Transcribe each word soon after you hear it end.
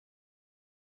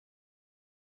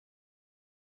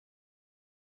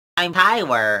I'm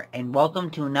Tyler, and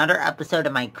welcome to another episode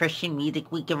of my Christian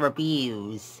Music Week in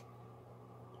Reviews.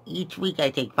 Each week I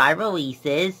take 5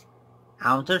 releases,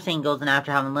 albums or singles, and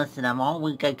after having listened to them all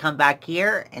week I come back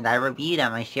here and I review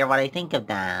them. I share what I think of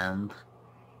them.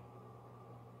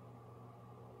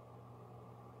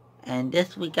 And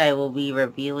this week I will be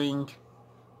reviewing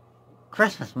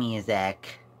Christmas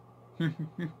music.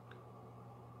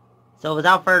 So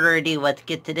without further ado, let's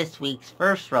get to this week's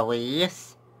first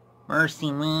release,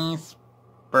 MercyMe's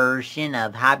version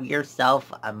of Have Yourself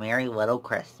a Merry Little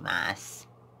Christmas.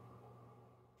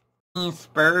 MercyMe's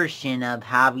version of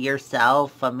Have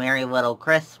Yourself a Merry Little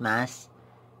Christmas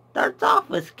starts off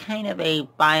with kind of a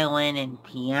violin and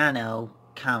piano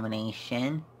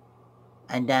combination,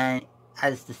 and then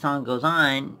as the song goes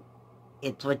on,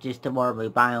 it switches to more of a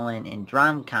violin and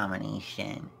drum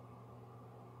combination.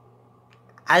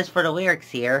 As for the lyrics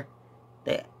here,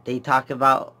 they talk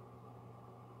about,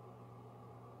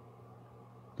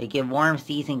 they give warm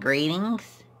season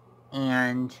greetings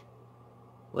and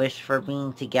wish for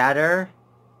being together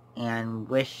and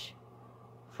wish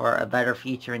for a better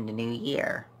future in the new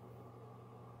year.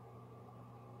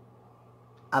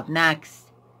 Up next,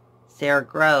 Sara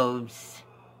Grove's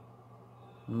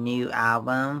new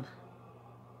Christmas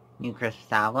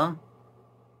album.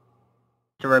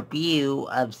 The review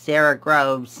of Sara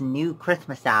Grove's new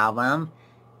Christmas album,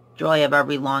 Joy of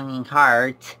Every Longing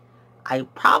Heart, I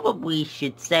probably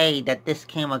should say that this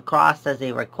came across as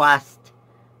a request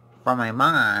from my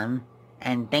mom,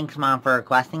 and thanks Mom for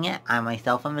requesting it. I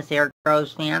myself am a Sara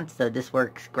Groves fan, so this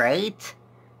works great.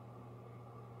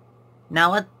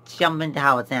 Now let's jump into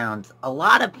how it sounds. A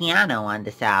lot of piano on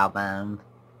this album,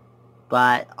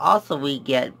 but also we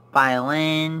get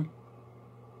violin,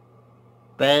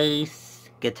 bass,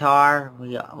 guitar.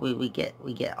 We get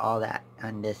all that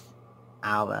on this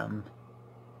album.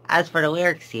 As for the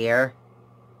lyrics here,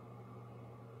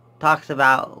 talks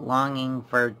about longing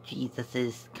for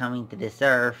Jesus' coming to this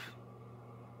earth,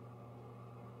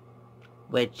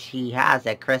 which he has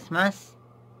at Christmas.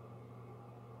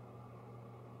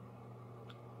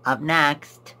 Up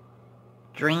next,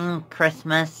 Dream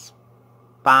Christmas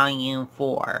Volume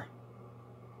 4.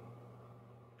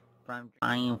 From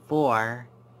Volume 4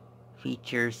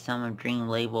 features some of Dream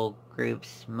label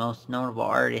group's most notable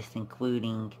artists,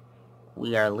 including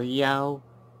We Are Leo,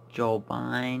 Joel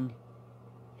Bond,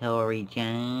 Hillary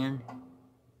Jane,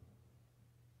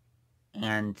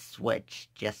 and Switch,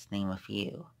 just to name a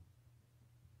few.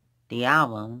 The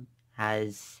album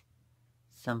has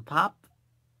some pop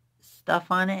stuff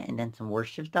on it, and then some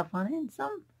worship stuff on it, and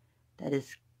some that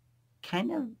is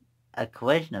kind of a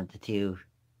collision of the two,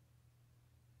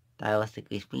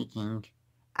 stylistically speaking.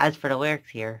 As for the lyrics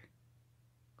here,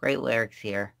 great lyrics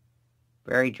here.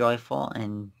 Very joyful,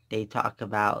 and they talk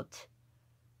about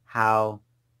how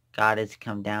God has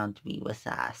come down to be with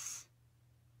us.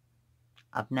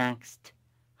 Up next,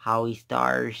 Howie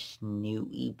Starr's new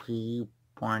EP,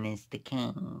 Born is the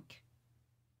King.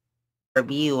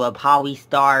 Review of Howie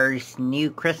Starr's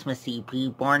new Christmas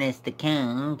EP, Born is the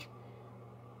King.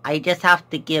 I just have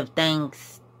to give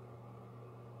thanks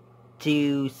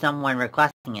to someone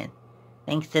requesting it.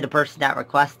 Thanks to the person that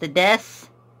requested this.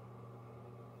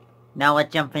 Now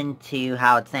let's jump into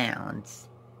how it sounds.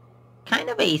 Kind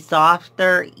of a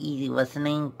softer, easy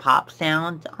listening pop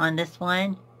sound on this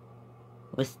one,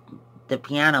 with the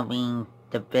piano being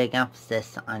the big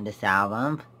emphasis on this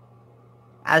album.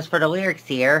 As for the lyrics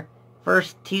here,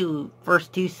 first two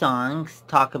songs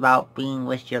talk about being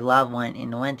with your loved one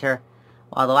in the winter,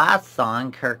 while the last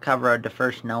song, her cover of the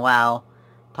first Noel,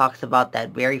 talks about that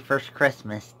very first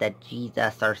Christmas that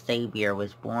Jesus, our Savior,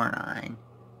 was born on.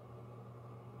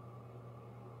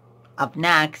 Up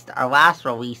next, our last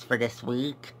release for this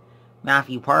week,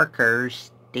 Matthew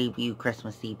Parker's debut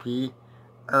Christmas EP,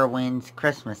 Irwin's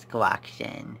Christmas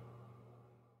Collection.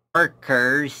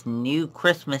 Parker's new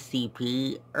Christmas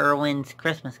EP, Irwin's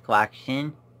Christmas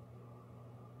Collection,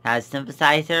 has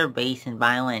synthesizer, bass, and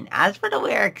violin. As for the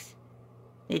lyrics,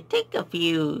 they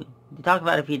talk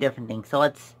about a few different things. So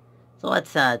let's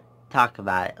talk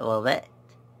about it a little bit.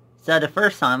 So the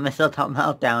first song, Mistletoe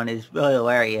Meltdown, is really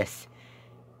hilarious.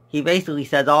 He basically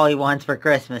says all he wants for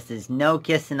Christmas is no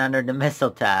kissing under the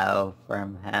mistletoe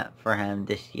for him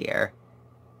this year.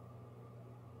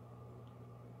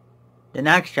 The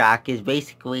next track is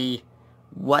basically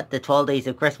what the 12 days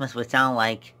of Christmas would sound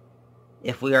like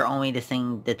if we were only to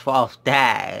sing the 12th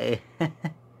day. The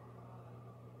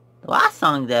last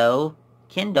song, though,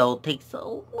 Kindle, takes a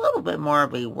little bit more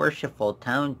of a worshipful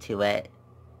tone to it,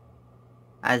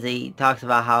 as he talks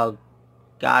about how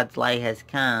God's light has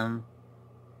come,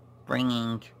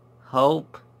 bringing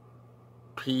hope,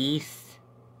 peace,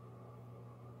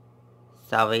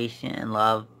 salvation and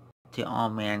love to all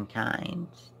mankind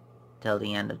till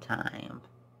the end of time.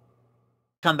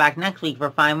 Come back next week for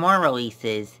 5 more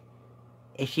releases.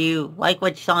 If you like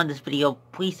what you saw in this video,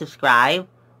 please subscribe.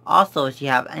 Also, if you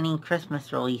have any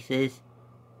Christmas releases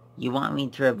you want me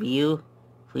to review,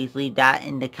 please leave that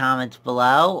in the comments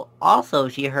below. Also,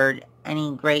 if you heard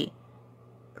any great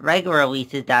regular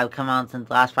releases that have come out since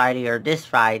last Friday or this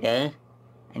Friday,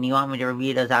 and you want me to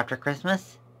review those after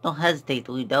Christmas, don't hesitate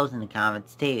to leave those in the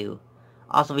comments too.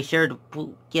 Also, be sure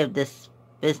to give this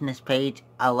business page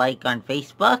a like on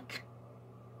Facebook.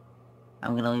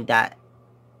 I'm going to leave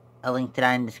a link to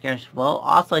that in the description below.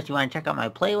 Also, if you want to check out my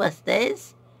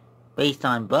playlist based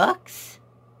on books,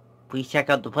 please check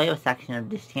out the playlist section of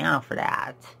this channel for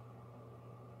that.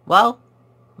 Well,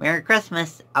 Merry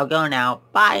Christmas. I'll go now.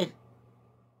 Bye.